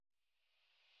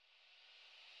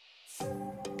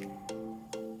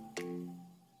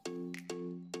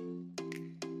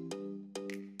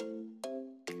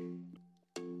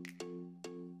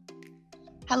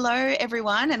Hello,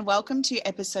 everyone, and welcome to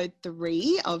episode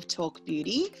 3 of Talk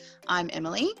Beauty. I'm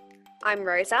Emily. I'm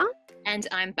Rosa. And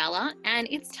I'm Bella, and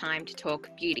it's time to talk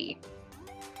beauty.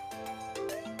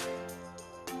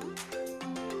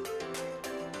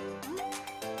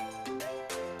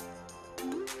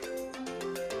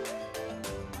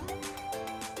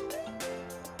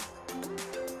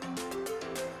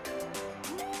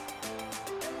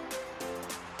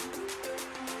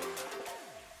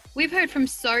 We've heard from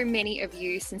so many of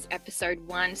you since episode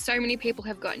 1. So many people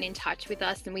have gotten in touch with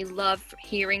us, and we love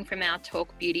hearing from our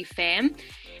Talk Beauty fam.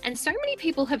 And so many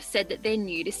people have said that they're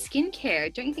new to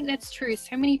skincare. Don't you think that's true?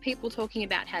 So many people talking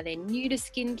about how they're new to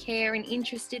skincare and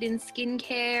interested in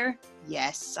skincare.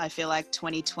 Yes, I feel like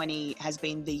 2020 has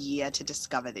been the year to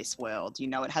discover this world. You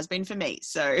know, it has been for me.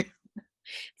 So it's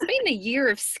been the year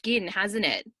of skin, hasn't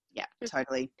it? Yeah,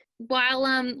 totally. While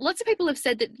lots of people have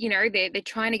said that, you know, they're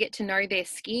trying to get to know their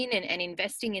skin and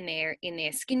investing in their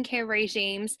skincare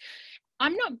regimes,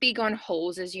 I'm not big on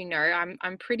hauls, as you know.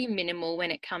 I'm pretty minimal when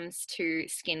it comes to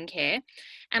skincare.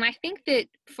 And I think that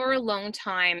for a long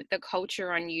time, the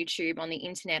culture on YouTube, on the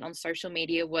internet, on social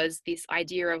media was this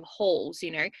idea of hauls,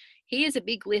 you know. Here's a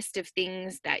big list of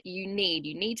things that you need.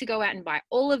 You need to go out and buy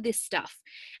all of this stuff.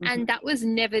 Mm-hmm. And that was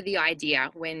never the idea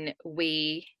when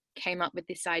we came up with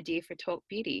this idea for Talk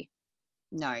Beauty.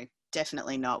 No,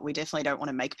 definitely not. We definitely don't want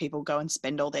to make people go and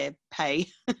spend all their pay.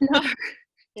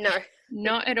 No,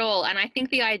 not at all. And I think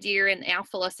the idea and our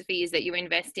philosophy is that you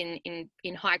invest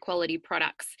in high quality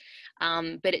products,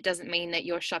 but it doesn't mean that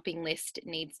your shopping list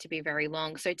needs to be very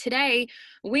long. So today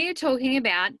we're talking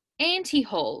about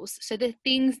anti-hauls. So the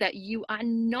things that you are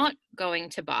not going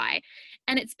to buy.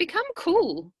 And it's become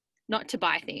cool not to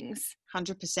buy things.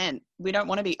 100%. We don't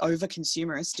want to be over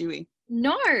consumerist, do we?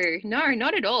 No,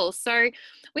 not at all. So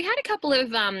we had a couple of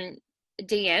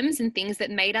DMs and things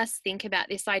that made us think about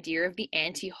this idea of the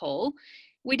anti-haul.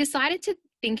 We decided to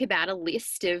think about a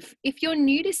list of, if you're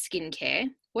new to skincare,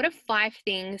 what are 5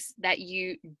 things that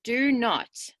you do not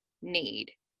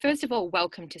need? First of all,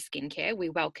 welcome to skincare. We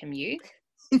welcome you.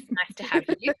 It's nice to have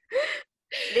you.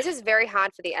 This is very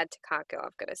hard for the add to cart girl,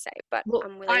 I've got to say, but look,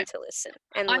 I'm willing to listen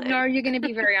and learn. I know you're going to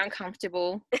be very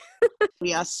uncomfortable.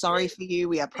 We are sorry for you.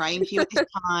 We are praying for you at this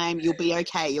time. You'll be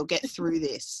okay. You'll get through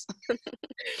this.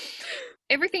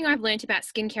 Everything I've learned about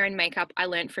skincare and makeup, I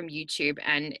learned from YouTube,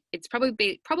 and it's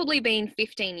probably been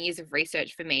 15 years of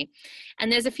research for me.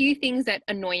 And there's a few things that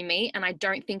annoy me, and I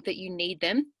don't think that you need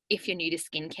them if you're new to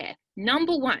skincare.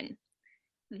 Number 1,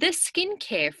 the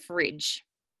skincare fridge.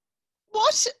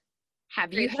 What?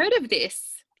 Have you heard of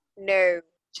this? No.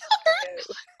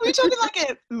 We're talking like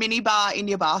a mini bar in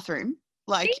your bathroom.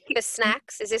 Like for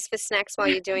snacks? Is this for snacks while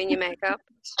you're doing your makeup?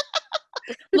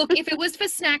 Look, if it was for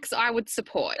snacks, I would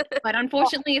support. But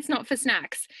unfortunately, it's not for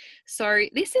snacks. So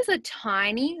this is a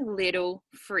tiny little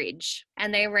fridge.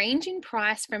 And they range in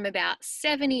price from about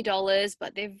 $70,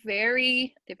 but they're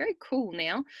very cool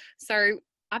now. So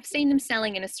I've seen them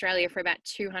selling in Australia for about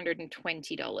 $220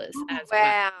 as well.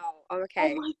 Wow.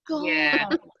 Okay. Oh my God. Yeah.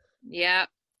 Yeah.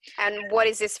 And what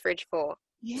is this fridge for?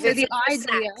 Yeah. So the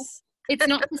idea, it's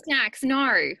not for snacks.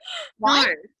 No. Wine?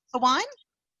 No. For wine?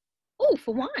 Oh,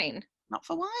 for wine. Not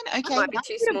for wine? Okay. Might be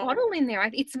too Put a small. bottle in there.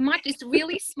 It's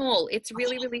really small. It's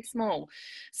really small.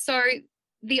 So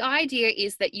the idea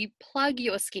is that you plug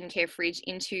your skincare fridge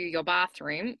into your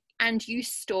bathroom and you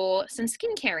store some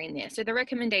skincare in there. So the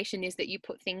recommendation is that you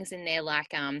put things in there like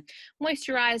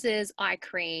moisturizers, eye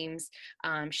creams,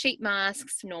 sheet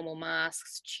masks, normal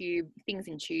masks, things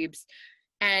in tubes.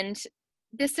 And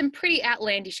there's some pretty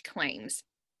outlandish claims.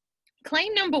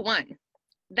 Claim number 1,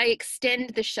 they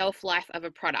extend the shelf life of a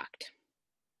product.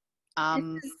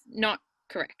 This is not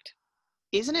correct.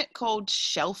 Isn't it called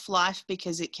shelf life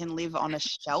because it can live on a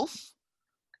shelf?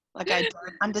 Like, I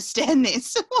don't understand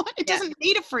this. It doesn't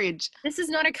need a fridge. This is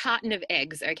not a carton of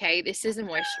eggs, okay? This is a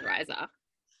moisturizer.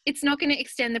 It's not going to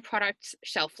extend the product's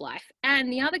shelf life.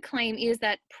 And the other claim is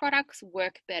that products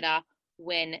work better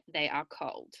when they are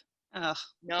cold. Ugh,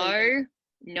 No.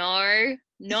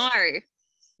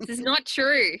 This is not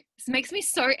true. This makes me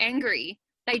so angry.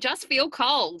 They just feel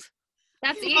cold.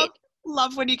 That's it.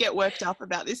 Love when you get worked up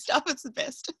about this stuff. It's the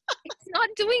best. It's not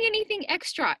doing anything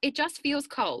extra. It just feels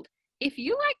cold. If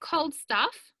you like cold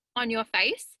stuff on your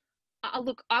face,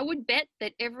 look, I would bet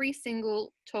that every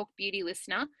single Talk Beauty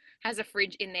listener has a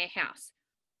fridge in their house.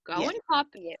 Go and pop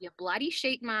your bloody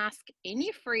sheet mask in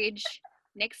your fridge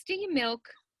next to your milk,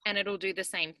 and it'll do the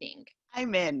same thing.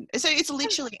 Amen. So it's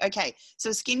literally, okay,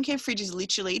 so a skincare fridge is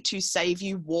literally to save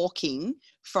you walking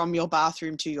from your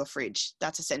bathroom to your fridge.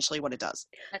 That's essentially what it does.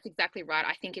 That's exactly right.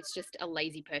 I think it's just a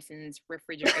lazy person's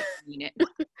refrigeration unit.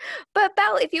 But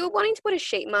Belle, if you were wanting to put a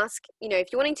sheet mask, if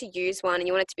you're wanting to use one and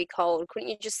you want it to be cold, couldn't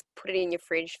you just put it in your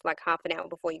fridge for like half an hour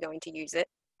before you're going to use it?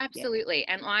 Absolutely.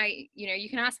 And you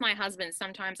can ask my husband,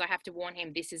 sometimes I have to warn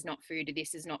him, this is not food,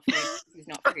 this is not food, this is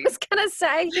not I food. was going to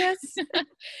say, yes.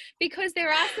 Because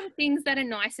there are some things that are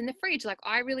nice in the fridge. Like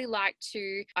I've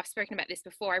spoken about this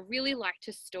before, I really like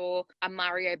to store a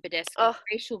Mario Badescu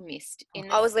facial mist in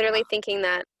the I was literally thinking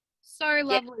that. So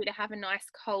lovely to have a nice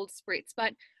cold spritz,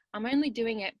 but I'm only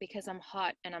doing it because I'm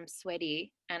hot and I'm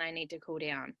sweaty and I need to cool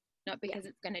down, not because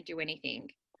it's going to do anything.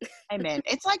 Amen.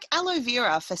 It's like aloe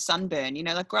vera for sunburn.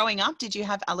 Like growing up, did you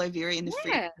have aloe vera in the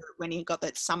fridge when you got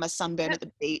that summer sunburn at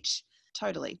the beach?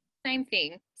 Totally. Same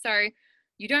thing. So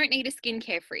you don't need a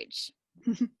skincare fridge.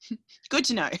 Good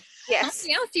to know. Yes.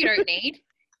 Something else you don't need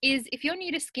is if you're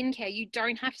new to skincare, you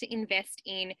don't have to invest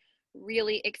in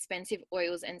really expensive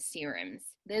oils and serums.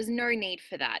 There's no need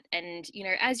for that. And,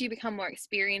 as you become more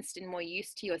experienced and more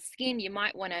used to your skin, you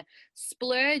might want to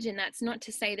splurge. And that's not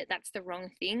to say that that's the wrong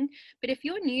thing. But if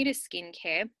you're new to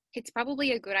skincare, it's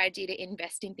probably a good idea to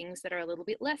invest in things that are a little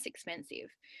bit less expensive.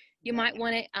 You might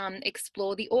want to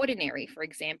explore The Ordinary, for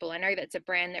example. I know that's a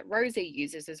brand that Rosa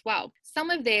uses as well. Some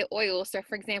of their oils, so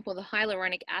for example, the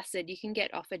hyaluronic acid, you can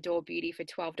get off Adore Beauty for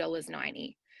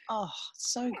 $12.90. Oh,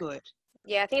 so good.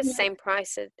 Yeah, I think it's the same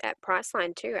price at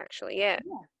Priceline too, actually. Yeah.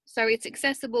 So it's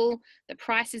accessible. The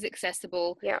price is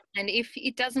accessible. Yeah. And if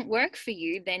it doesn't work for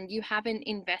you, then you haven't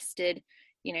invested,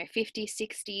 $50,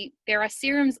 $60. There are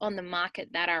serums on the market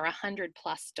that are $100+.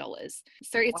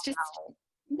 So it's just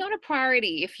not a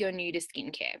priority if you're new to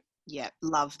skincare. Yeah,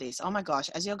 love this. Oh my gosh,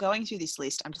 as you're going through this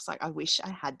list, I'm just like, I wish I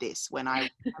had this when I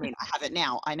have it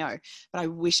now, I know, but I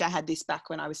wish I had this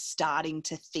back when I was starting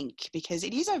to think, because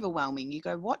it is overwhelming. You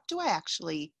go, what do I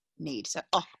actually need? So,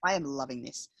 I am loving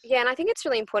this. Yeah, and I think it's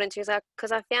really important too,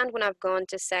 because I found when I've gone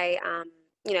to say,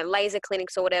 laser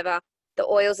clinics or whatever, the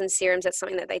oils and serums, that's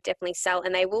something that they definitely sell,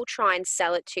 and they will try and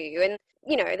sell it to you. And,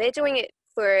 they're doing it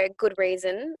for a good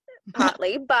reason.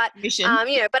 Partly, but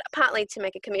but partly to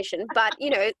make a commission. But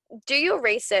do your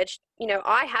research.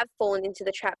 I have fallen into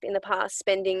the trap in the past,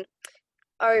 spending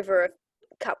over a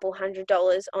couple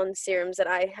 $100 on serums that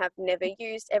I have never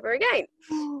used ever again.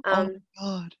 Oh my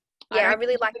God! Yeah, I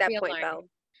really like that point, Belle.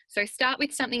 So start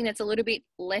with something that's a little bit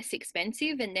less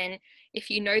expensive, and then if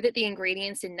you know that the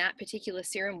ingredients in that particular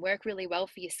serum work really well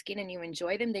for your skin and you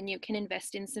enjoy them, then you can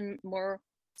invest in some more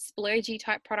splurgy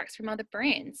type products from other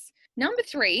brands. Number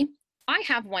 3, I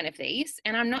have one of these,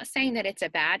 and I'm not saying that it's a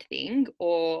bad thing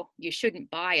or you shouldn't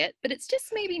buy it, but it's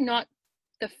just maybe not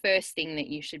the first thing that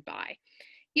you should buy.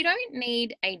 You don't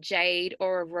need a jade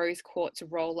or a rose quartz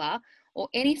roller or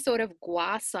any sort of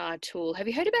gua sha tool. Have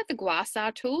you heard about the gua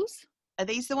sha tools? Are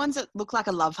these the ones that look like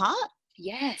a love heart?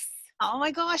 Yes. Oh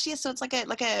my gosh, yes. So it's like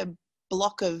a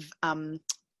block of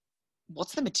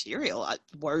what's the material?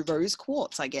 Rose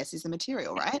quartz, I guess, is the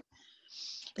material, right?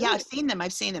 Yeah, I've seen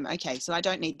them. Okay, so I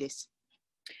don't need this.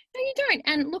 No, you don't.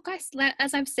 And look,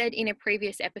 as I've said in a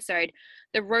previous episode,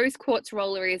 the rose quartz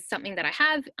roller is something that I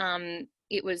have.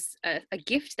 It was a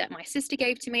gift that my sister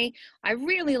gave to me. I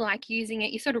really like using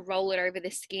it. You sort of roll it over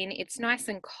the skin. It's nice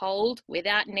and cold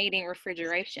without needing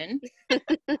refrigeration.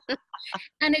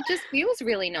 And it just feels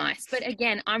really nice. But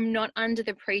again, I'm not under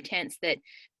the pretense that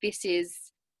this is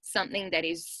something that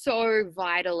is so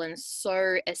vital and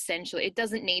so essential. It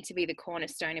doesn't need to be the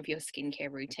cornerstone of your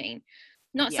skincare routine.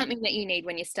 Not something that you need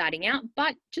when you're starting out,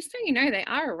 but just so you know, they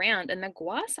are around, and the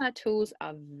gua sha tools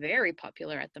are very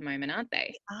popular at the moment, aren't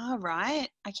they? Right.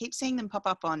 I keep seeing them pop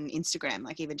up on Instagram,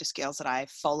 like even just girls that I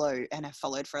follow and have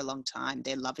followed for a long time.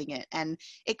 They're loving it. And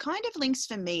it kind of links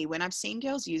for me when I've seen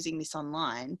girls using this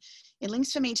online, it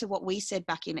links for me to what we said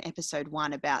back in episode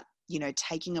 1 about,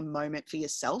 taking a moment for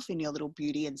yourself in your little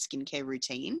beauty and skincare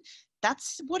routine.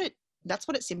 That's what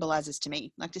it symbolizes to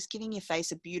me, like just giving your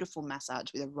face a beautiful massage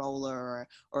with a roller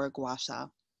or a gua sha.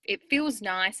 It feels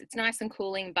nice. It's nice and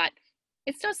cooling, but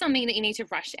it's not something that you need to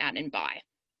rush out and buy.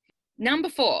 Number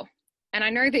 4, and I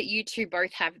know that you two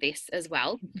both have this as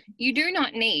well, you do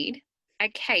not need a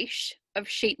cache of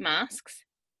sheet masks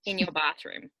in your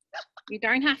bathroom. You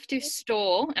don't have to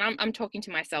store, and I'm talking to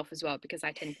myself as well because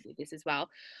I tend to do this as well.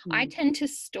 I tend to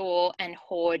store and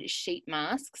hoard sheet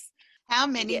masks. How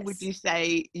many would you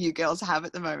say you girls have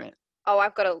at the moment? Oh,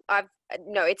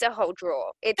 no, it's a whole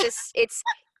drawer.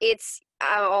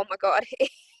 Oh my God.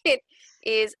 It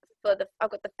is I've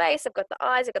got the face, I've got the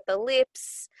eyes, I've got the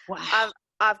lips. Wow.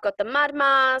 I've got the mud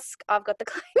mask. I've got the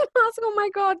clay mask. Oh my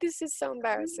God, this is so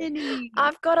embarrassing. Many.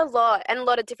 I've got a lot and a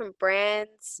lot of different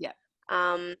brands. Yeah.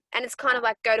 And it's kind of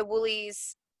like go to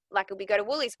Woolies. Like we go to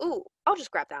Woolies. Ooh, I'll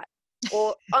just grab that.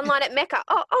 Or online at Mecca.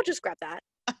 Oh, I'll just grab that.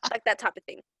 Like that type of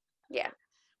thing. Yeah.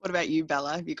 What about you,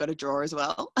 Bella? Have you got a drawer as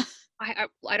well?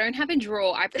 I don't have a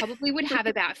drawer. I probably would have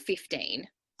about 15.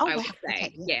 Oh, I wow. would say.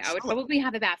 Okay, Yeah, I would solid. probably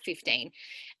have about 15.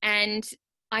 And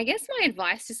I guess my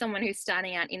advice to someone who's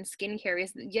starting out in skincare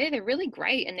is, yeah, they're really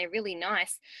great and they're really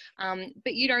nice,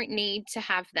 but you don't need to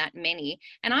have that many.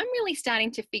 And I'm really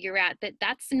starting to figure out that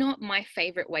that's not my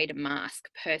favorite way to mask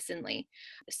personally.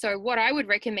 So what I would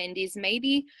recommend is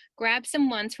maybe grab some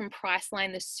ones from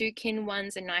Priceline. The Sukin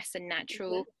ones are nice and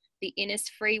natural. The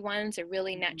Innisfree ones are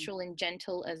really natural and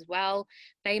gentle as well.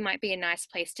 They might be a nice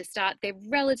place to start. They're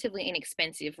relatively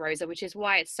inexpensive, Rosa, which is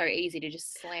why it's so easy to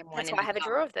just slam one That's in why I the have a tub.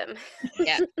 drawer of them.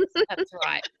 Yeah, that's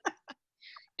right.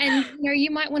 And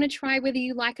you might want to try whether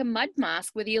you like a mud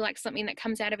mask, whether you like something that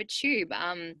comes out of a tube.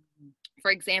 For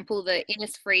example, the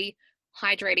Innisfree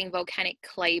Hydrating Volcanic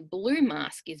Clay Blue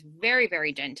Mask is very,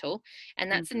 very gentle,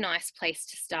 and that's a nice place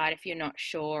to start if you're not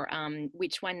sure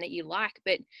which one that you like.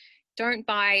 But don't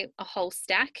buy a whole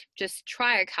stack. Just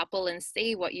try a couple and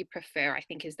see what you prefer, I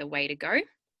think is the way to go.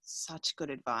 Such good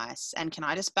advice. And can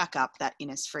I just back up that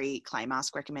Innisfree clay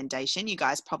mask recommendation? You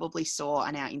guys probably saw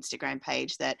on our Instagram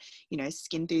page that,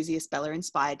 skin enthusiast Bella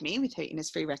inspired me with her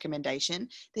Innisfree recommendation.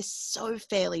 They're so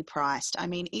fairly priced. I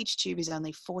mean, each tube is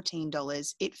only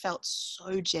 $14. It felt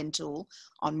so gentle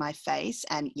on my face.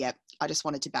 And yep, I just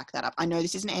wanted to back that up. I know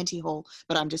this is an anti-haul,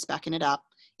 but I'm just backing it up.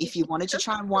 If you wanted to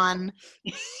try one,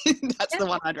 that's the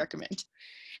one I'd recommend.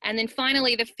 And then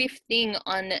finally, the fifth thing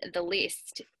on the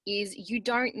list is you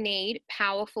don't need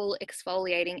powerful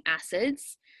exfoliating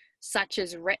acids such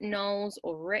as retinols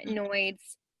or retinoids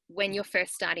when you're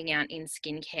first starting out in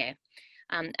skincare.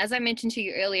 As I mentioned to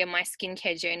you earlier, my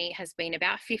skincare journey has been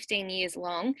about 15 years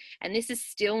long, and this is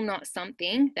still not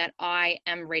something that I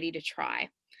am ready to try.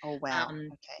 Oh, wow.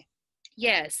 Okay.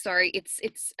 Yeah, so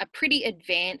it's a pretty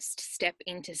advanced step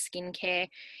into skincare.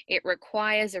 It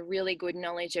requires a really good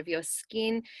knowledge of your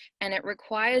skin, and it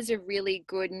requires a really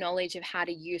good knowledge of how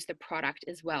to use the product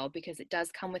as well, because it does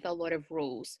come with a lot of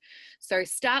rules. So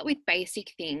start with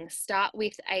basic things. Start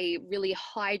with a really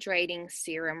hydrating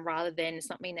serum rather than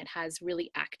something that has really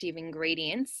active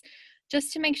ingredients,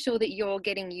 just to make sure that you're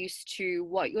getting used to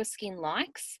what your skin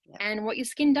likes and what your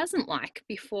skin doesn't like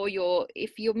before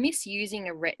if you're misusing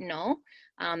a retinol,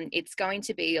 it's going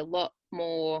to be a lot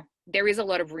more, there is a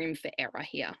lot of room for error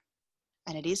here.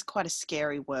 And it is quite a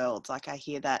scary world. Like I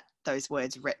hear those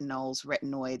words, retinols,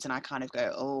 retinoids, and I kind of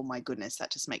go, oh my goodness,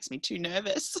 that just makes me too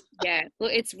nervous. Yeah, well,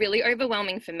 it's really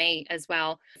overwhelming for me as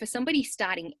well. For somebody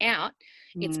starting out,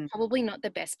 it's probably not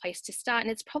the best place to start,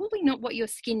 and it's probably not what your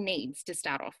skin needs to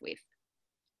start off with.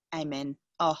 Amen.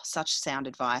 Oh, such sound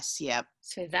advice. Yeah.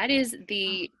 So that is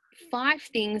the 5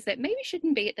 things that maybe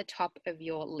shouldn't be at the top of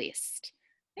your list.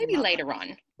 Maybe later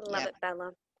on. Love it,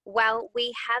 Bella. Well,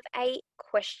 we have a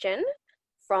question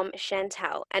from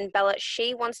Chantal, and Bella,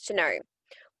 she wants to know,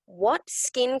 what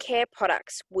skincare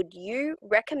products would you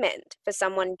recommend for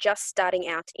someone just starting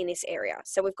out in this area?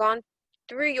 So we've gone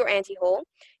through your anti-haul.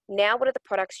 Now, what are the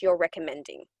products you're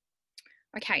recommending?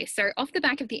 Okay, so off the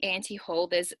back of the anti-haul,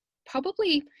 there's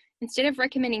probably, instead of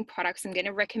recommending products, I'm going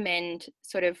to recommend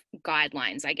sort of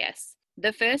guidelines, I guess.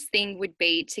 The first thing would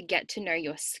be to get to know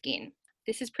your skin.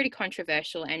 This is pretty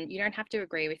controversial, and you don't have to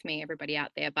agree with me, everybody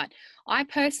out there, but I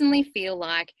personally feel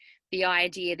like the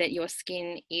idea that your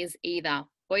skin is either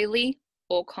oily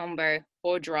or combo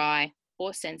or dry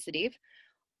or sensitive,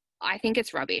 I think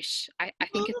it's rubbish. I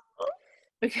think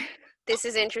it's... This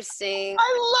is interesting.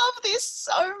 I love this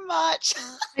so much.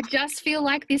 I just feel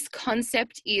like this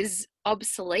concept is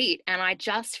obsolete, and I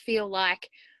just feel like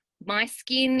my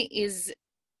skin is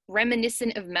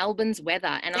reminiscent of Melbourne's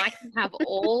weather, and I can have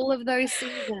all of those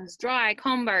seasons, dry,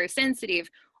 combo, sensitive,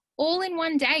 all in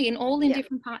one day and all in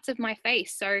different parts of my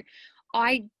face. So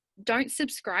I don't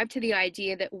subscribe to the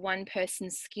idea that one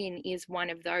person's skin is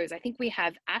one of those. I think we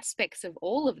have aspects of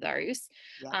all of those,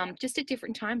 just at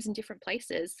different times and different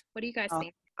places. What do you guys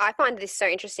think? I find this so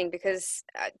interesting because,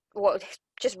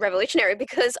 just revolutionary,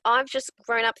 because I've just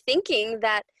grown up thinking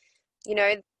that,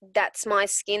 that's my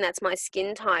skin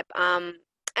type.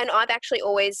 And I've actually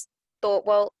always thought,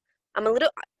 well, I'm a little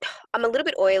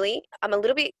bit oily, I'm a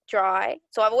little bit dry,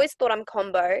 so I've always thought I'm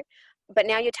combo. But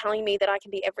now you're telling me that I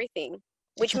can be everything,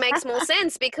 which makes more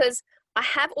sense, because I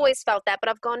have always felt that, but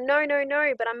I've gone, no,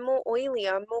 but I'm more oily,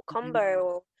 I'm more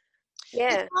combo.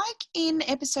 Yeah. It's like in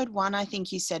episode 1, I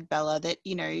think you said, Bella, that,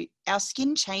 you know, our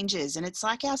skin changes and it's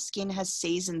like our skin has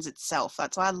seasons itself.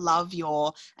 That's why I love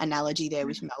your analogy there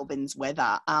with Melbourne's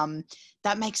weather.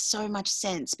 That makes so much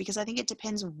sense because I think it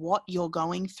depends what you're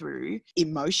going through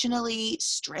emotionally,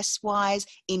 stress-wise,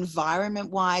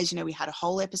 environment-wise. You know, we had a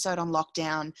whole episode on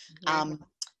lockdown.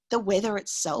 The weather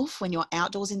itself, when you're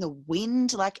outdoors in the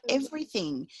wind, like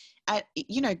everything.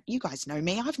 You know, you guys know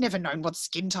me. I've never known what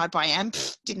skin type I am.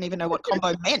 Didn't even know what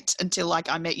combo meant until like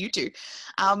I met you two.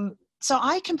 So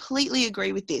I completely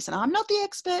agree with this. And I'm not the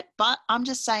expert, but I'm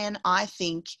just saying I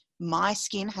think my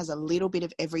skin has a little bit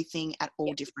of everything at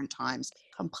all different times.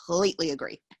 Completely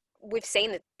agree. We've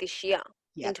seen it this year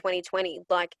Yeah. in 2020.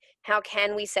 Like, how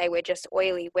can we say we're just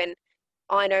oily when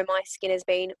I know my skin has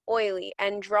been oily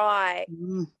and dry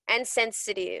and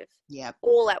sensitive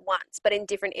all at once, but in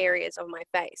different areas of my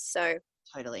face. So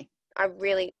totally. I'm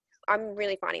really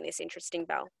finding this interesting,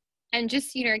 Belle. And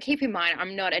just, you know, keep in mind,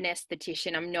 I'm not an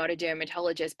esthetician, I'm not a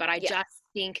dermatologist, but I just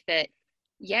think that,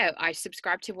 yeah, I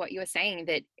subscribe to what you're saying,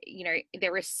 that, you know,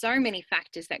 there are so many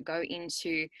factors that go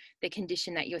into the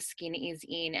condition that your skin is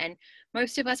in. And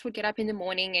most of us would get up in the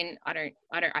morning, and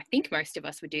I think most of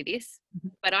us would do this,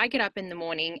 but I get up in the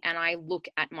morning and I look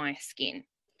at my skin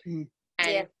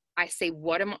and I see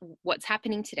what's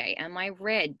happening today. Am I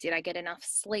red? Did I get enough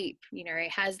sleep? You know,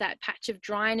 has that patch of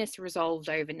dryness resolved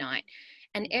overnight?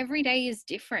 And every day is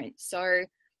different. So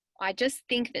I just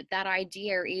think that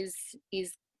idea is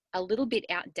a little bit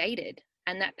outdated,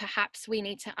 and that perhaps we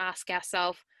need to ask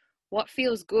ourselves, what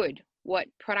feels good? What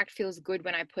product feels good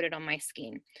when I put it on my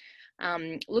skin?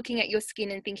 Looking at your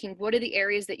skin and thinking, what are the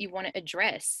areas that you want to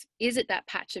address? Is it that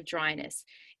patch of dryness?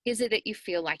 Is it that you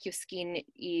feel like your skin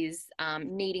is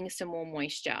needing some more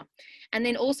moisture? And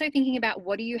then also thinking about,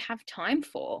 what do you have time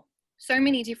for? So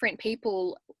many different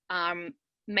people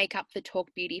make up the Talk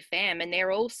Beauty fam, and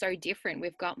they're all so different.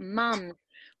 We've got mums,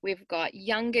 we've got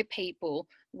younger people,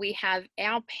 we have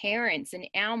our parents and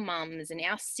our mums and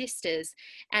our sisters,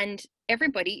 and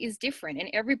everybody is different, and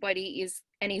everybody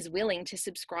is willing to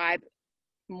subscribe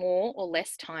more or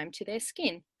less time to their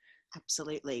skin.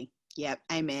 Absolutely. Yeah,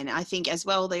 amen. I think as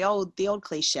well, the old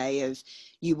cliche of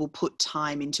you will put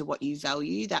time into what you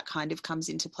value, that kind of comes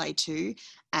into play too.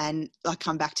 And I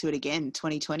come back to it again.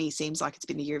 2020 seems like it's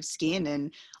been a year of skin,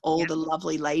 and all the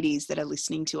lovely ladies that are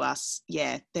listening to us,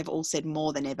 they've all said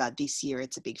more than ever this year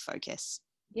it's a big focus.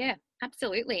 Yeah,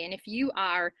 absolutely. And if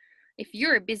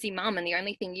you're a busy mum and the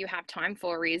only thing you have time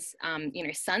for is, you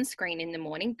know, sunscreen in the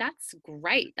morning, that's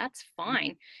great. That's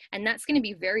fine. And that's going to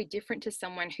be very different to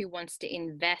someone who wants to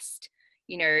invest,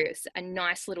 you know, a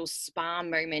nice little spa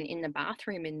moment in the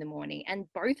bathroom in the morning. And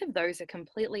both of those are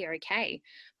completely okay,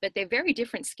 but they're very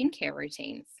different skincare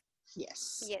routines.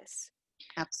 Yes. Yes.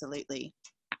 Absolutely.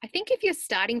 I think if you're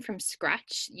starting from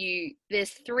scratch,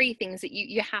 there's 3 things that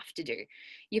you have to do.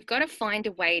 You've got to find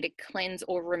a way to cleanse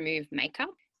or remove makeup.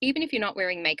 Even if you're not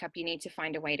wearing makeup, you need to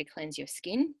find a way to cleanse your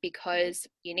skin, because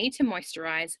you need to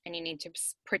moisturize and you need to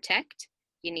protect.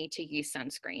 You need to use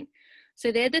sunscreen.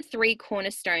 So they're the 3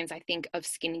 cornerstones, I think, of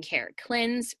skincare: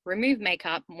 cleanse, remove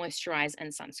makeup, moisturize,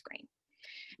 and sunscreen.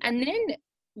 And then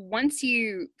once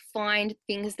you find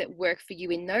things that work for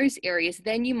you in those areas,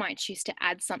 then you might choose to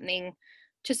add something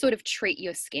to sort of treat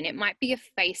your skin. It might be a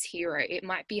face hero. It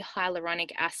might be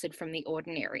hyaluronic acid from The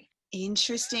Ordinary.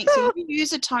 Interesting. So you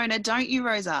use a toner, don't you,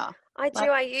 Rosa? I do.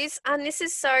 I use, and this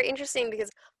is so interesting because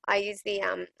I use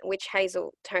the witch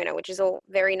hazel toner, which is all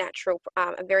very natural,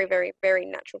 a very, very, very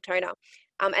natural toner.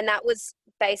 And that was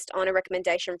based on a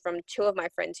recommendation from 2 of my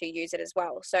friends who use it as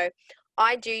well. So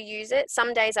I do use it.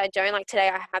 Some days I don't. Like today,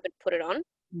 I haven't put it on.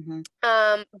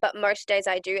 But most days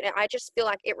I do. And I just feel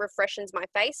like it refreshes my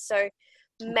face. So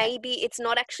maybe it's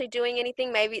not actually doing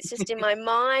anything. Maybe it's just in my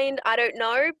mind. I don't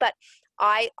know. But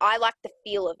I like the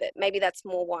feel of it. Maybe that's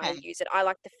more why I use it. I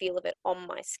like the feel of it on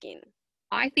my skin.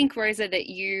 I think, Rosa, that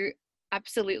you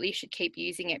absolutely should keep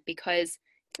using it, because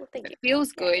if it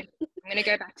feels good. I'm going to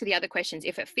go back to the other questions.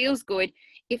 If it feels good,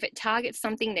 if it targets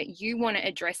something that you want to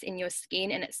address in your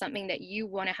skin, and it's something that you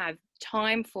want to have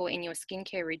time for in your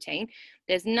skincare routine,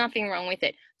 there's nothing wrong with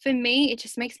it. For me, it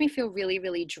just makes me feel really,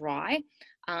 really dry.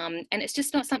 And it's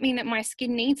just not something that my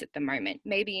skin needs at the moment.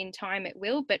 Maybe in time it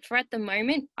will, but for at the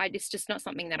moment, it's just not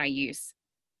something that I use.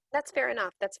 That's fair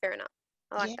enough.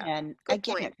 I like that. And Good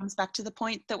again, point. it comes back to the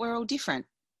point that we're all different.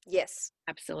 Yes.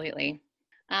 Absolutely.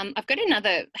 I've got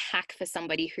another hack for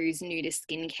somebody who's new to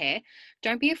skincare.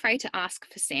 Don't be afraid to ask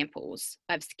for samples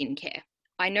of skincare.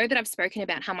 I know that I've spoken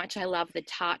about how much I love the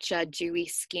Tatcha Dewy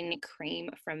Skin Cream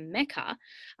from Mecca,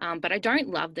 but I don't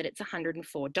love that it's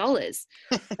 $104.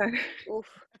 So,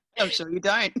 I'm sure you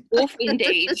don't. oof,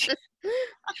 indeed.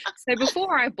 So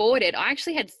before I bought it, I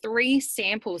actually had 3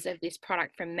 samples of this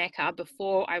product from Mecca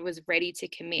before I was ready to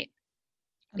commit.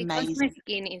 Because my Amazing.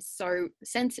 skin is so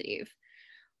sensitive,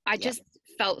 I Yep. just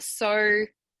felt so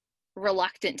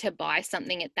reluctant to buy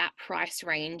something at that price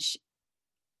range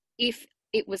if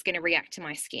it was going to react to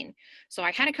my skin. So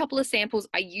I had a couple of samples.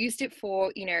 I used it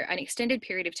for, an extended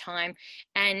period of time,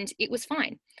 and it was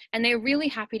fine. And they're really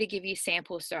happy to give you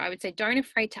samples. So I would say don't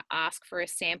afraid to ask for a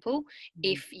sample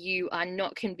if you are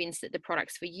not convinced that the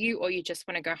product's for you, or you just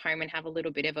want to go home and have a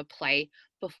little bit of a play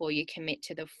before you commit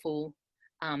to the full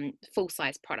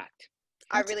size product.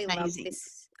 I That's really love amazing.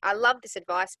 this. I love this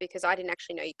advice because I didn't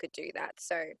actually know you could do that.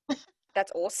 So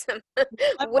that's awesome.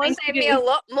 I Would have saved me a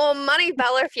lot more money,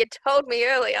 Bella, if you told me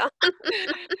earlier.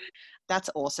 That's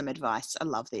awesome advice. I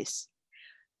love this.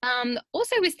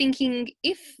 Also was thinking,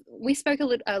 if we spoke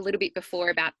a little bit before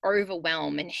about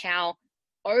overwhelm and how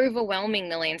overwhelming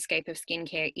the landscape of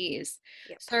skincare is.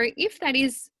 Yep. So if that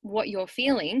is what you're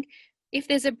feeling, if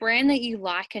there's a brand that you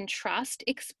like and trust,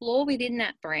 explore within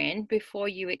that brand before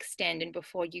you extend and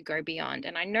before you go beyond.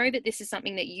 And I know that this is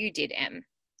something that you did, Em.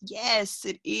 Yes,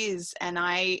 it is. And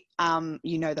I,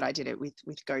 you know that I did it with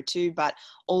GoTo, but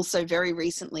also very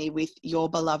recently with your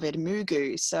beloved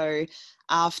Mugu. So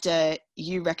after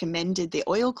you recommended the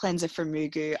oil cleanser from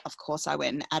Mugu, of course, I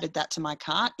went and added that to my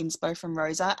cart, inspo from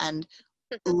Rosa, and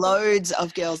loads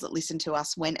of girls that listen to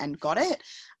us went and got it.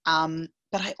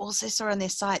 But I also saw on their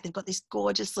site, they've got this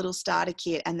gorgeous little starter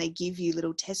kit, and they give you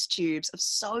little test tubes of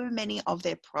so many of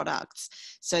their products.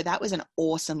 So that was an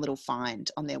awesome little find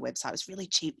on their website. It was really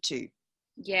cheap too.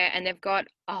 Yeah, and they've got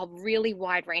a really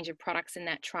wide range of products in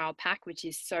that trial pack, which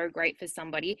is so great for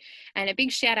somebody. And a big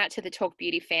shout out to the Talk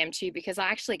Beauty fam too, because I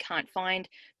actually can't find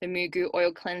the Mugu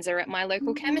oil cleanser at my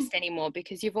local chemist anymore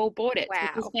because you've all bought it,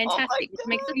 which is Wow. fantastic, which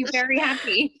makes me very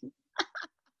happy.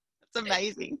 It's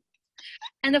amazing.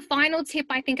 And the final tip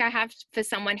I think I have for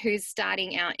someone who's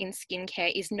starting out in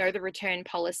skincare is know the return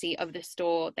policy of the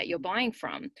store that you're buying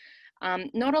from.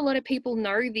 Not a lot of people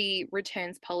know the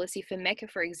returns policy for Mecca,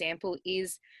 for example,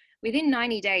 is within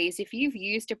 90 days, if you've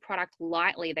used a product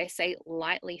lightly, they say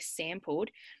lightly sampled,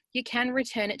 you can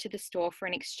return it to the store for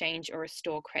an exchange or a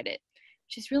store credit,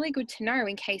 which is really good to know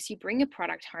in case you bring a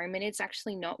product home and it's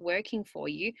actually not working for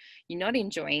you, you're not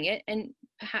enjoying it, and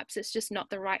perhaps it's just not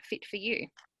the right fit for you.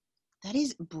 That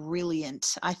is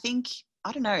brilliant. I think,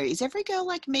 I don't know, is every girl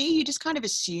like me? You just kind of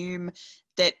assume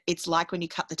that it's like when you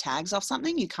cut the tags off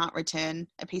something, you can't return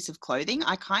a piece of clothing.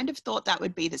 I kind of thought that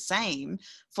would be the same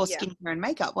for Yeah. skincare and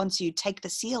makeup. Once you take the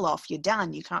seal off, you're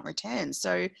done, you can't return.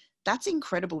 So that's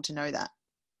incredible to know that.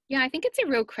 Yeah, I think it's a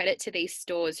real credit to these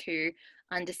stores who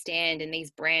understand, and these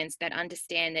brands that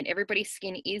understand that everybody's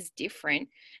skin is different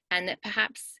and that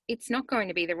perhaps it's not going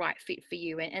to be the right fit for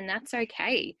you, and that's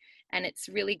okay. And it's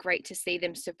really great to see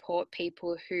them support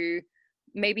people who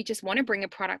maybe just want to bring a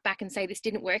product back and say, this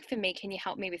didn't work for me. Can you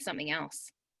help me with something else?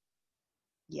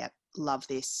 Yep, love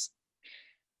this.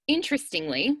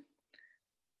 Interestingly,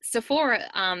 Sephora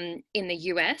in the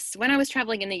US, when I was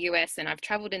traveling in the US, and I've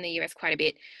traveled in the US quite a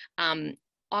bit,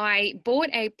 I bought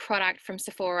a product from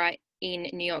Sephora in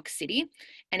New York City,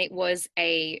 and it was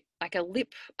like a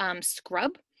lip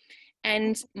scrub.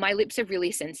 And my lips are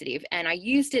really sensitive, and I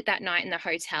used it that night in the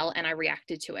hotel and I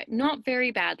reacted to it. Not very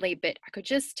badly, but I could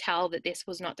just tell that this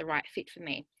was not the right fit for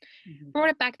me. Brought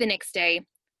it back the next day,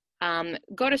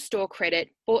 got a store credit,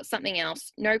 bought something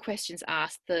else, no questions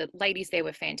asked. The ladies there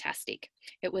were fantastic.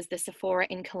 It was the Sephora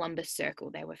in Columbus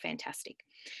Circle. They were fantastic.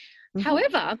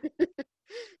 However,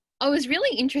 I was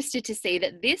really interested to see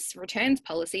that this returns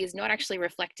policy is not actually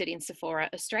reflected in Sephora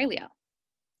Australia.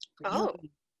 Oh.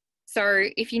 So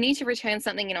if you need to return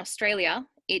something in Australia,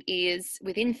 it is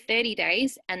within 30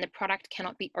 days and the product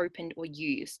cannot be opened or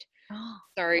used.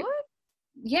 So What?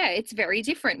 yeah, it's very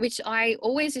different, which I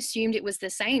always assumed it was the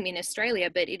same in Australia,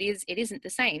 but it isn't the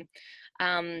same.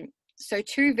 So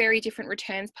 2 very different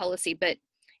returns policy, but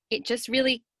it just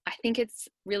really, I think it's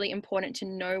really important to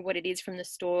know what it is from the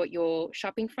store you're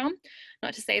shopping from.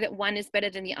 Not to say that one is better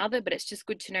than the other, but it's just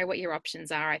good to know what your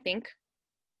options are, I think.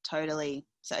 Totally.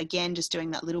 So again, just doing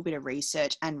that little bit of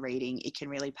research and reading, it can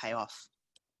really pay off.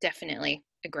 Definitely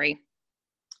agree.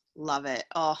 Love it.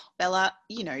 Oh, Bella,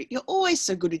 you're always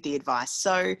so good with the advice.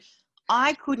 So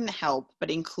I couldn't help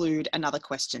but include another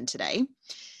question today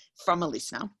from a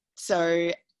listener.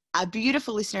 So a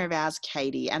beautiful listener of ours,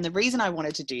 Katie, and the reason I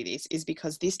wanted to do this is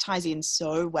because this ties in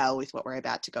so well with what we're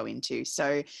about to go into.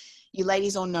 So you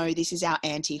ladies all know this is our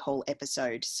anti-haul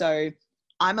episode. So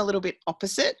I'm a little bit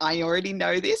opposite. I already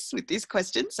know this with this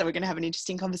question, so we're going to have an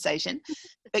interesting conversation.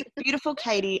 But beautiful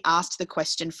Katie asked the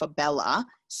question for Bella,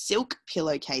 silk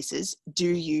pillowcases, do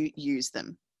you use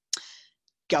them?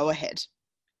 Go ahead.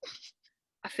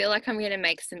 I feel like I'm going to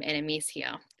make some enemies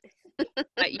here.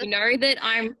 But you know that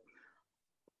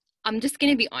I'm just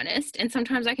going to be honest, and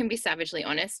sometimes I can be savagely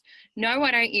honest. No,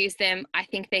 I don't use them. I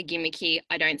think they're gimmicky.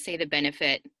 I don't see the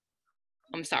benefit.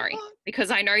 I'm sorry,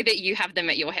 because I know that you have them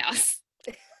at your house.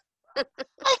 I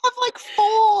have like 4.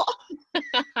 Oh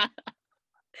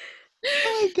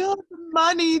my God,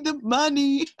 the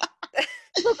money.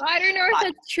 Look, I don't know if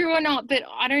that's true or not, but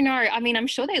I don't know. I mean, I'm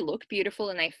sure they look beautiful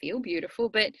and they feel beautiful,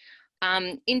 but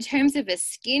in terms of a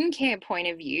skincare point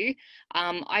of view,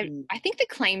 I think the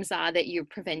claims are that you're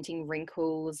preventing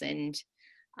wrinkles and,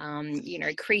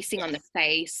 creasing on the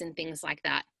face and things like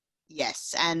that.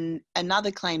 Yes. And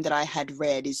another claim that I had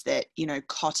read is that,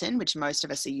 cotton, which most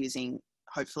of us are using,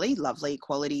 hopefully lovely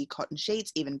quality cotton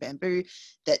sheets, even bamboo,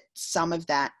 that some of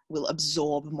that will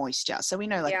absorb moisture. So we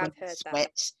know, like, when we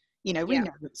sweat, we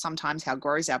know sometimes how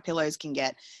gross our pillows can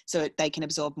get, so they can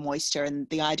absorb moisture. And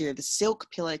the idea of the silk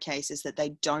pillowcase is that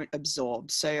they don't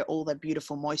absorb. So all the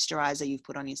beautiful moisturizer you've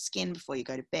put on your skin before you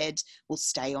go to bed will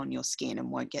stay on your skin and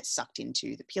won't get sucked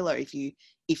into the pillow if you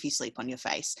sleep on your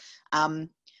face.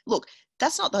 Look,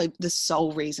 that's not the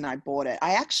sole reason I bought it.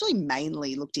 I actually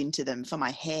mainly looked into them for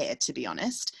my hair, to be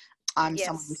honest. I'm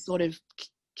someone with sort of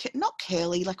not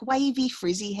curly, like wavy,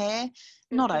 frizzy hair.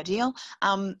 Not ideal.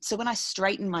 So when I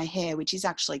straighten my hair, which is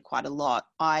actually quite a lot,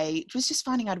 I was just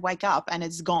finding I'd wake up and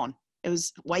it's gone. It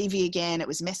was wavy again. It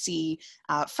was messy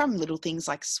from little things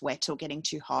like sweat or getting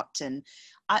too hot. And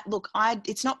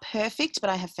it's not perfect,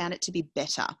 but I have found it to be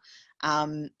better.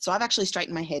 So I've actually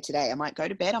straightened my hair today. I might go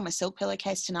to bed on my silk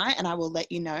pillowcase tonight and I will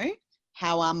let you know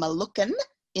how I'm looking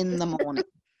in the morning.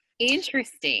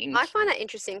 Interesting. I find that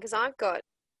interesting because I've got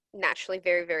naturally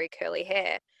very, very curly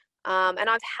hair. And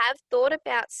have thought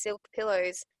about silk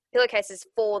pillowcases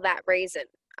for that reason,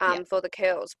 for the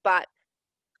curls. But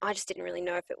I just didn't really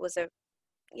know if it was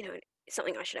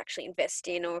something I should actually invest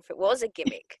in or if it was a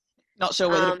gimmick. Not sure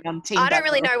whether to be on team. I don't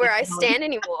really know where I stand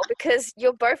anymore because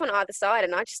you're both on either side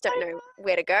and I just don't know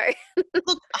where to go.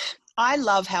 Look, I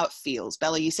love how it feels.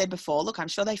 Bella, you said before, look, I'm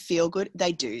sure they feel good.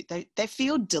 They do. They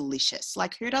feel delicious.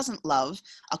 Like, who doesn't love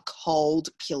a cold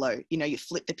pillow? You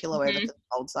flip the pillow over to the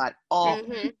cold side. Oh,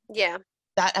 yeah.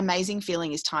 That amazing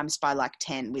feeling is times by like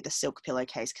 10 with a silk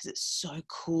pillowcase because it's so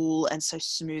cool and so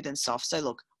smooth and soft. So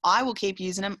look, I will keep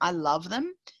using them. I love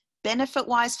them.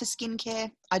 Benefit-wise for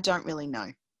skincare, I don't really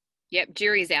know. Yep,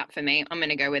 jury's out for me. I'm going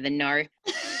to go with a no.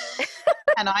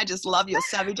 And I just love your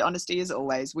savage honesty as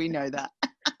always. We know that.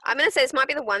 I'm going to say this might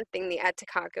be the one thing the Add to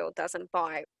Cart girl doesn't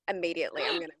buy immediately,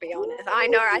 I'm going to be honest. I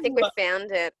know, I think we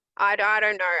found it. I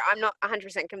don't know. I'm not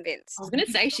 100% convinced. I was going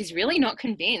to say, she's really not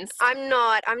convinced. I'm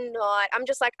not. I'm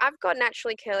just like, I've got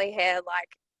naturally curly hair. Like,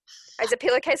 is a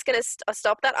pillowcase going to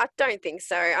stop that? I don't think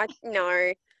so.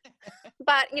 No.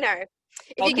 But,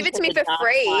 if you give it to me for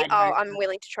free, I'm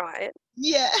willing to try it.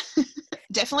 Yeah.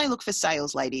 Definitely look for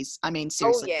sales, ladies. I mean,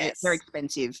 seriously, they're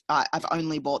expensive. I've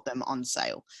only bought them on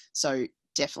sale. So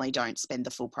definitely don't spend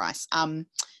the full price.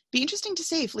 Be interesting to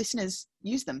see if listeners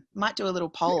use them. Might do a little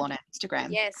poll on our Instagram.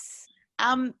 Yes.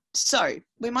 So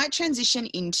we might transition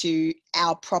into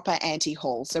our proper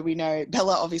anti-haul. So we know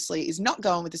Bella obviously is not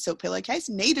going with the silk pillowcase.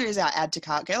 Neither is our Add to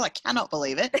Cart girl. I cannot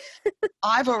believe it.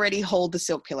 I've already hauled the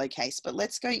silk pillowcase, but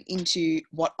let's go into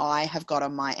what I have got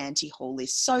on my anti-haul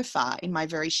list so far in my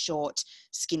very short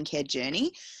skincare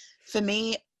journey. For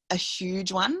me, a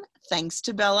huge one, thanks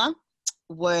to Bella,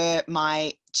 were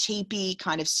my cheapy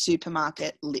kind of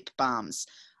supermarket lip balms.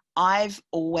 I've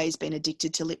always been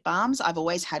addicted to lip balms. I've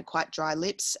always had quite dry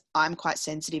lips. I'm quite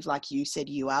sensitive, like you said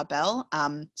you are, Belle,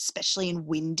 especially in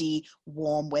windy,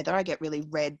 warm weather. I get really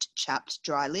red, chapped,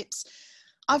 dry lips.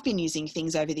 I've been using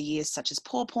things over the years such as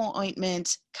Paw Paw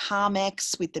ointment,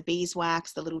 Carmex with the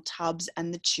beeswax, the little tubs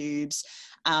and the tubes.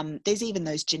 There's even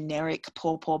those generic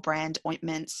Paw Paw brand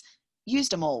ointments.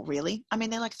 Used them all, really. I mean,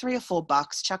 they're like $3 or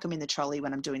 $4. Chuck them in the trolley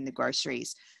when I'm doing the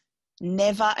groceries.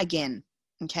 Never again.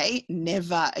 Okay,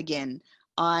 never again.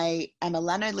 I am a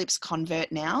Lanolips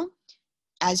convert now.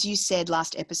 As you said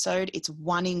last episode, it's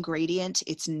one ingredient,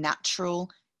 it's natural,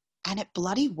 and it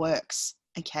bloody works.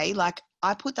 Okay, like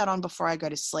I put that on before I go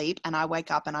to sleep and I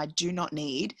wake up and I do not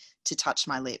need to touch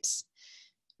my lips.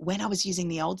 When I was using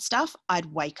the old stuff, I'd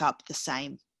wake up the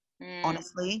same.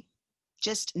 Honestly,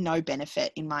 just no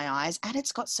benefit in my eyes. And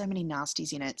it's got so many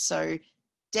nasties in it. So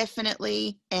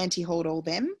definitely anti-hauled all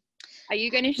them. Are you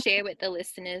going to share with the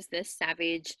listeners the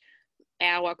savage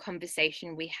hour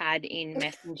conversation we had in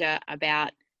Messenger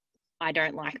about I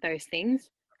don't like those things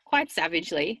quite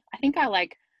savagely. I think I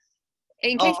like,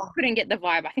 in case you Oh, couldn't get the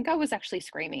vibe, I think I was actually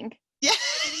screaming. yeah.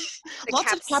 The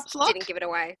Lots of caps caps lock. didn't give it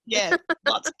away. Yeah,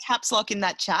 lots of caps lock in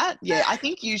that chat. Yeah, I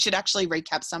think you should actually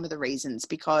recap some of the reasons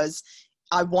because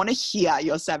I want to hear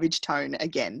your savage tone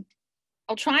again.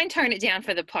 I'll try and tone it down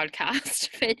for the podcast,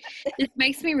 but it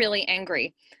makes me really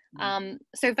angry.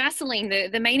 So Vaseline,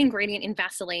 the main ingredient in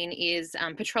Vaseline is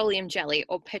petroleum jelly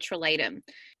or petrolatum.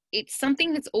 It's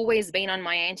something that's always been on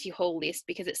my anti-haul list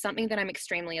because it's something that I'm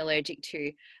extremely allergic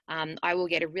to. I will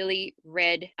get a really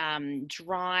red,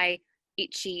 dry,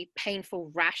 itchy,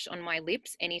 painful rash on my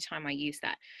lips anytime I use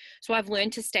that. So I've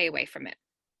learned to stay away from it.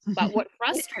 But what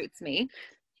frustrates me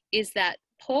is that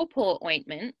Paw Paw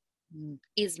ointment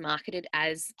is marketed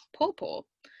as Paw Paw.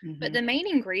 But the main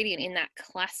ingredient in that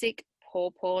classic Paw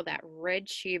Paw, that red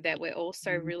tube that we're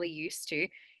also really used to,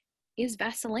 is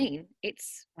Vaseline.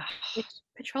 It's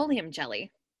petroleum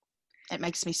jelly. It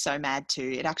makes me so mad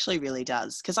too. It actually really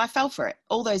does because I fell for it.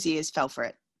 All those years fell for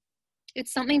it.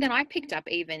 It's something that I picked up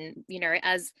even,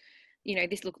 as,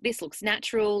 this looks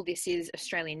natural. This is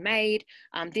Australian made.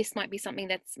 This might be something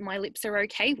that's my lips are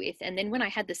okay with. And then when I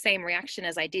had the same reaction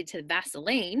as I did to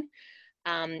Vaseline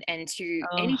and to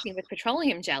anything with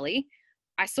petroleum jelly,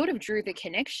 I sort of drew the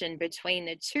connection between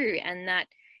the two, and that.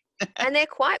 And they're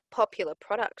quite popular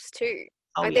products too.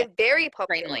 Oh, They're very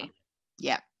popular. Extremely.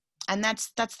 Yeah. And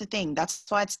that's the thing. That's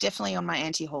why it's definitely on my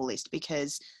anti-haul list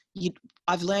because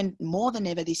I've learned more than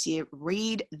ever this year,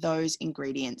 read those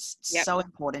ingredients. It's so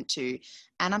important too.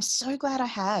 And I'm so glad I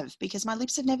have because my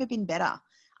lips have never been better.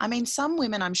 I mean, some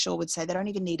women I'm sure would say they don't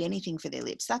even need anything for their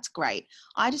lips. That's great.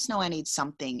 I just know I need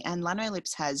something, and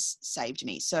Lanolips has saved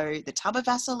me. So the tub of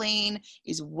Vaseline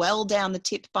is well down the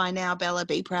tip by now, Bella.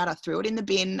 Be proud. I threw it in the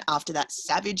bin after that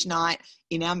savage night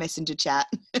in our messenger chat.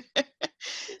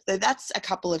 So that's a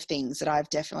couple of things that I've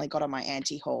definitely got on my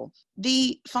anti-haul.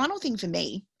 The final thing for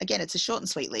me, again, it's a short and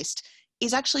sweet list,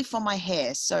 is actually for my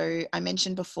hair. So I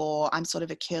mentioned before, I'm sort of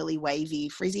a curly, wavy,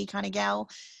 frizzy kind of gal.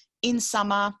 In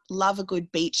summer, love a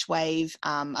good beach wave.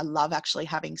 I love actually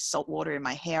having salt water in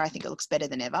my hair. I think it looks better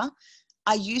than ever.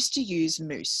 I used to use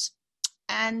mousse.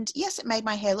 And yes, it made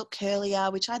my hair look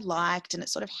curlier, which I liked, and it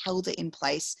sort of held it in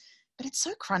place. But it's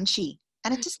so crunchy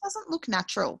and it just doesn't look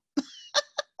natural.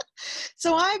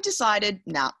 So I've decided,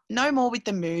 no more with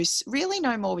the mousse, really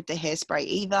no more with the hairspray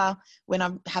either when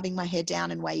I'm having my hair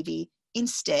down and wavy.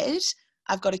 Instead,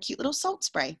 I've got a cute little salt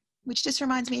spray, which just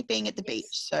reminds me of being at the beach.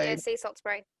 So yeah, sea salt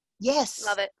spray. Yes.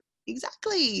 Love it.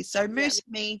 Exactly. So mousse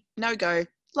for me, no go.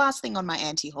 Last thing on my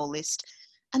anti-haul list.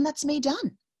 And that's me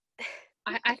done.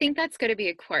 I think that's got to be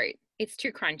a quote. It's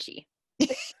too crunchy.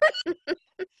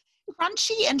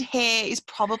 Crunchy and hair is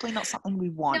probably not something we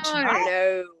want. No.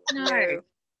 Right? No.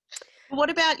 What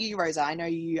about you, Rosa? I know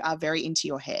you are very into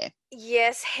your hair.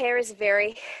 Yes, hair is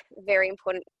very, very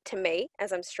important to me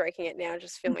as I'm stroking it now,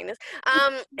 just filming this.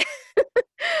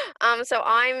 So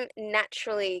I'm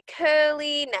naturally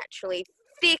curly, naturally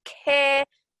thick hair.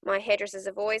 My hairdressers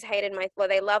have always hated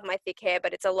they love my thick hair,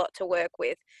 but it's a lot to work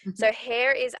with. So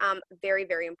hair is very,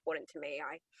 very important to me.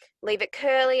 I leave it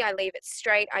curly, I leave it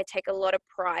straight. I take a lot of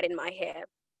pride in my hair.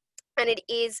 And it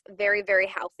is very, very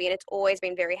healthy, and it's always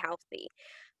been very healthy.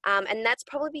 And that's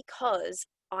probably because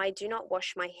I do not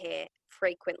wash my hair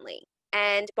frequently.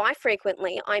 And by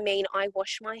frequently, I mean I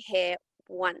wash my hair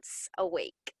once a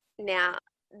week. Now,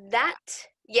 that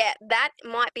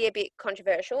might be a bit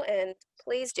controversial, and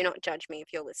please do not judge me if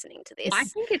you're listening to this. I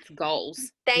think it's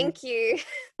goals. Thank you.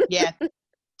 Yeah,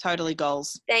 totally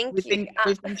goals. Thank you.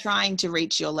 We've been trying to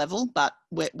reach your level, but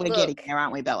we're getting there,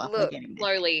 aren't we, Bella? We're getting there.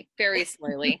 Slowly, very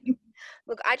slowly.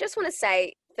 Look, I just want to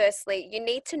say, firstly, you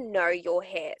need to know your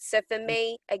hair. So for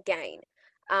me, again,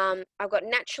 I've got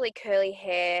naturally curly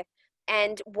hair,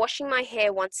 and washing my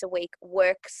hair once a week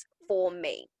works for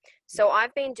me. So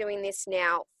I've been doing this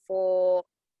now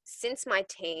since my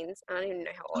teens. I don't even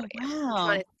know how old I am. I'm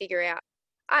trying to figure out.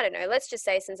 I don't know. Let's just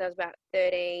say since I was about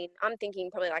 13. I'm thinking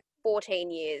probably like 14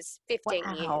 years, 15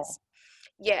 years.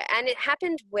 Yeah, and it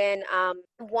happened when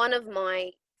one of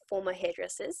my former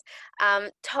hairdressers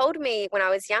told me when I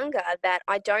was younger that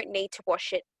I don't need to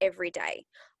wash it every day.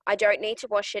 I don't need to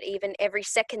wash it even every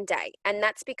second day. And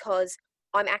that's because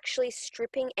I'm actually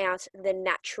stripping out the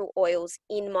natural oils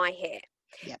in my hair.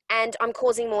 Yep. And I'm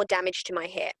causing more damage to my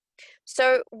hair.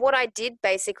 So what I did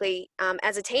basically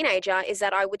as a teenager is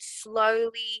that I would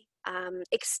slowly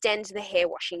extend the hair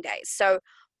washing days. So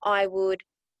I would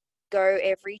go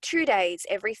every 2 days,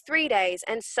 every 3 days,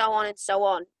 and so on,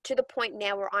 to the point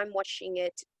now where I'm washing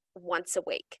it once a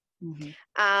week.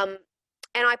 And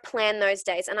I plan those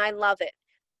days, and I love it.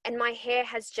 and my hair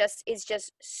is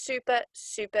just super,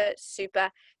 super, super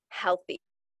healthy.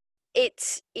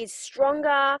 It is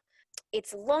stronger,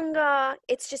 it's longer,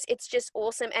 it's just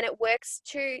awesome, and it works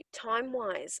to time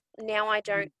wise. Now I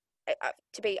don't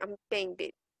I'm being a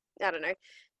bit, I don't know.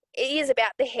 It is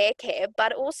about the hair care,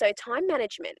 but also time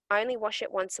management. I only wash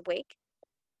it once a week,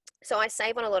 so I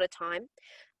save on a lot of time.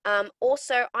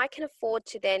 Also, I can afford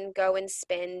to then go and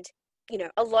spend,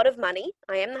 a lot of money.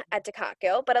 I am the add to cart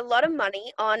girl, but a lot of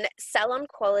money on salon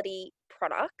quality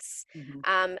products.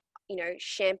 Mm-hmm.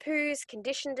 Shampoos,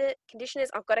 conditioners.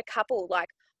 I've got a couple. Like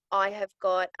I have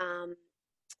got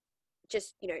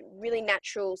just really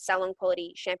natural salon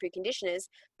quality shampoo conditioners,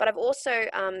 but I've also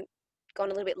gone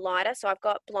a little bit lighter. So I've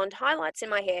got blonde highlights in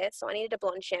my hair, so I needed a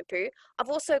blonde shampoo. I've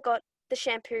also got the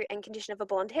shampoo and conditioner for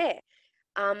blonde hair.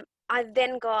 I've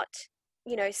then got,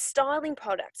 styling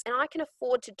products, and I can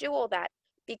afford to do all that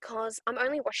because I'm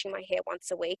only washing my hair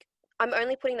once a week. I'm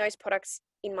only putting those products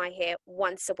in my hair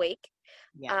once a week.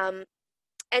 Yeah.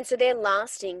 And so they're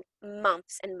lasting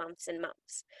months and months and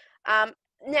months.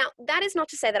 Now, that is not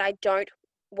to say that I don't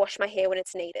wash my hair when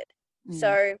it's needed.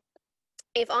 So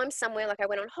if I'm somewhere, like I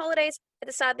went on holidays at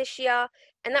the start of this year,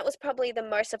 and that was probably the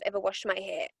most I've ever washed my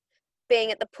hair.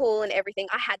 Being at the pool and everything,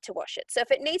 I had to wash it. So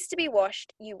if it needs to be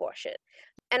washed, you wash it.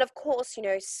 And of course,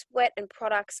 sweat and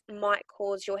products might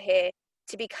cause your hair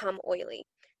to become oily.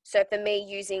 So for me,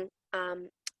 using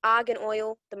argan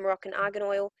oil, the Moroccan argan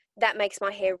oil, that makes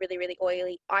my hair really, really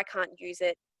oily. I can't use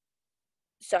it.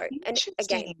 So, and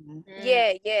again,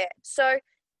 Interesting. yeah. So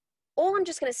all I'm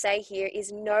just going to say here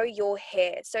is know your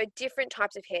hair. So different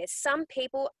types of hair. Some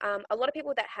people, a lot of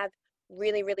people that have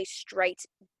really, really straight,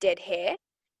 dead hair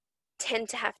tend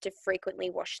to have to frequently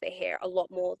wash their hair a lot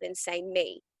more than, say,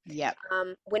 me. Yep.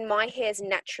 When my hair's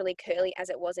naturally curly, as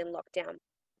it was in lockdown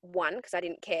 1, because I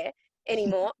didn't care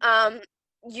anymore,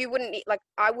 you wouldn't like,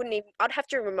 I wouldn't even, I'd have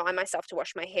to remind myself to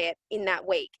wash my hair in that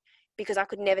week because I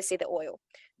could never see the oil.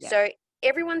 Yep. So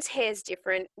everyone's hair is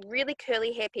different. Really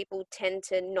curly hair people tend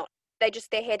to not,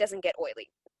 their hair doesn't get oily.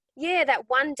 Yeah, that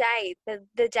one day,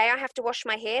 the day I have to wash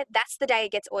my hair, that's the day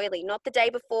it gets oily, not the day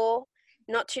before,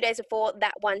 not 2 days before,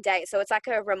 that one day. So it's like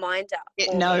a reminder.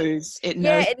 It knows. It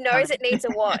knows. Yeah, it knows it needs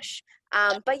a wash.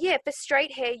 But yeah, for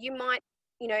straight hair, you might,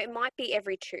 it might be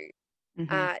every 2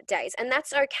 days, and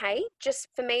that's okay. Just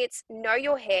for me, it's know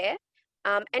your hair,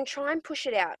 and try and push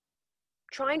it out.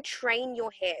 Try and train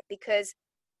your hair because,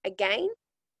 again,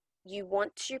 you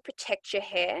want to protect your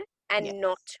hair and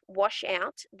not wash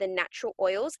out the natural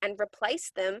oils and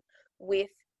replace them with,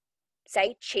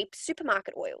 say, cheap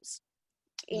supermarket oils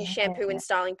in shampoo and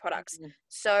styling products.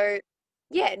 So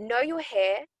yeah, know your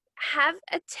hair, have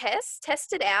a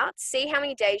test it out, see how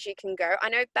many days you can go. I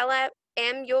know Bella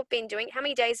you've been doing, how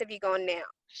many days have you gone now?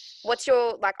 What's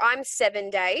your, like, I'm 7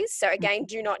 days, so again,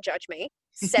 do not judge me.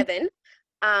 7.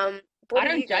 I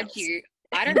don't judge you.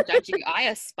 I don't judge you. I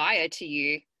aspire to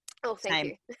you. Oh,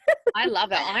 thank you. I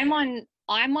love it. I'm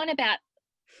on about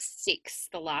 6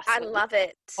 the last I week. love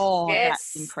it. Oh,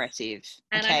 that's impressive.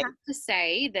 And I have to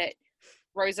say that,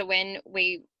 Rosa, when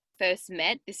we first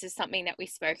met, this is something that we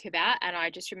spoke about, and I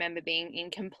just remember being in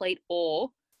complete awe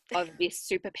of this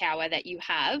superpower that you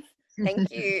have. Thank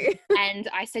you. And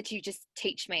I said to you, just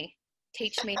teach me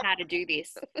how to do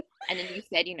this. And then you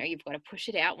said, you've got to push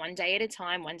it out one day at a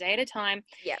time.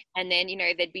 Yeah. And then,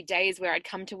 there'd be days where I'd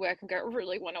come to work and go, I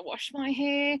really want to wash my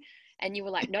hair. And you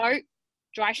were like, no,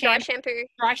 dry shampoo.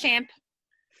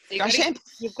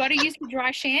 You've got to use the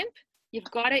dry shampoo.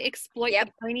 You've got to exploit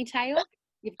the ponytail.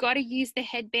 You've got to use the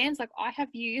headbands. Like, I have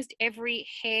used every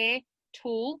hair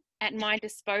tool at my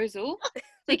disposal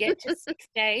to get to 6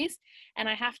 days. And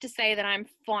I have to say that I'm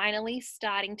finally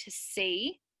starting to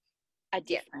see a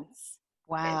difference.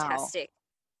 Wow. Fantastic.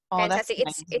 Oh, fantastic.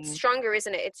 It's stronger,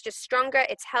 isn't it? It's just stronger.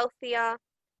 It's healthier.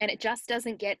 And it just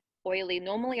doesn't get oily.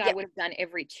 Normally I would have done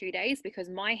every 2 days because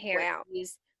my hair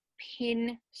is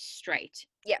pin straight.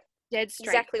 Yep. Dead straight.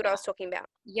 Exactly what I was talking about.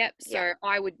 Yep. So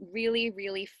I would really,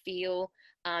 really feel,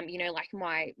 like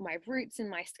my roots and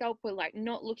my scalp were like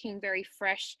not looking very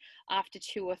fresh after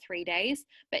 2 or 3 days.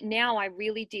 But now I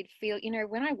really did feel,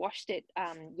 when I washed it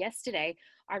yesterday,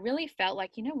 I really felt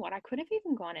like, what, I could have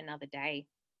even gone another day.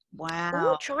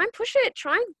 Wow. Ooh, try and push it.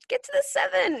 Try and get to the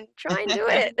 7. Try and do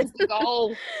it. That's the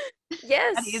goal.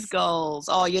 Yes. That is goals.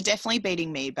 Oh, you're definitely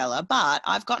beating me, Bella. But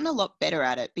I've gotten a lot better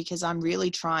at it because I'm really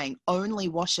trying only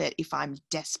wash it if I'm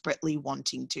desperately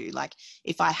wanting to. Like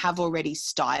if I have already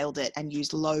styled it and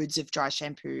used loads of dry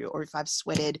shampoo, or if I've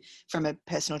sweated from a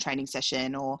personal training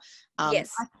session, or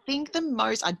yes. I think the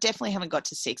most, I definitely haven't got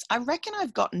to 6. I reckon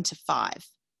I've gotten to 5.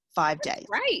 5 days.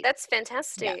 Great. That's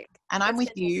fantastic. And I'm That's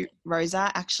with you,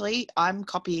 Rosa. Actually, I'm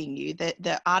copying you.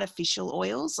 The artificial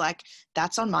oils, like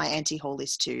that's on my anti-haul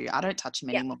list too. I don't touch them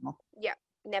anymore. Yeah,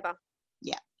 never.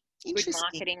 Good Interesting.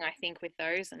 marketing, I think, with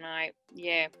those. And I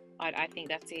think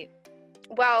that's it.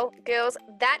 Well, girls,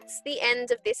 that's the end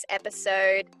of this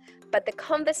episode, but the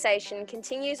conversation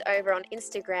continues over on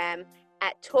Instagram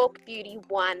at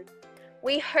TalkBeauty1.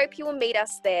 We hope you will meet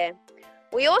us there.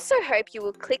 We also hope you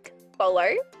will click follow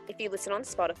if you listen on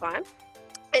Spotify.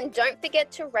 And don't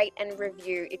forget to rate and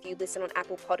review if you listen on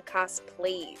Apple Podcasts,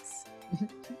 please.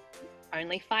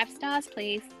 Only 5 stars,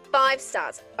 please. 5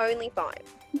 stars, only 5.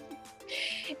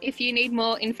 If you need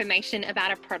more information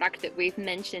about a product that we've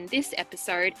mentioned this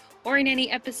episode or in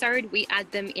any episode, we add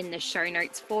them in the show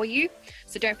notes for you.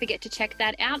 So don't forget to check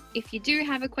that out. If you do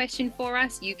have a question for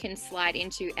us, you can slide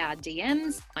into our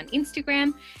DMs on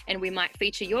Instagram and we might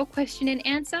feature your question and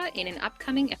answer in an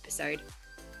upcoming episode.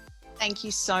 Thank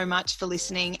you so much for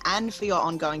listening and for your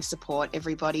ongoing support,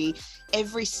 everybody.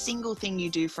 Every single thing you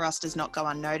do for us does not go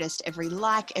unnoticed. Every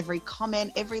like, every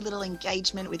comment, every little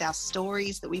engagement with our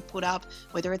stories that we put up,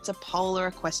 whether it's a poll or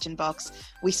a question box,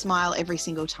 we smile every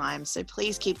single time. So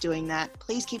please keep doing that.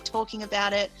 Please keep talking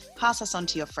about it. Pass us on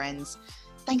to your friends.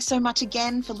 Thanks so much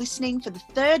again for listening for the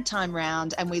 3rd time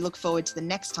round, and we look forward to the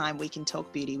next time we can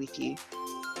talk beauty with you.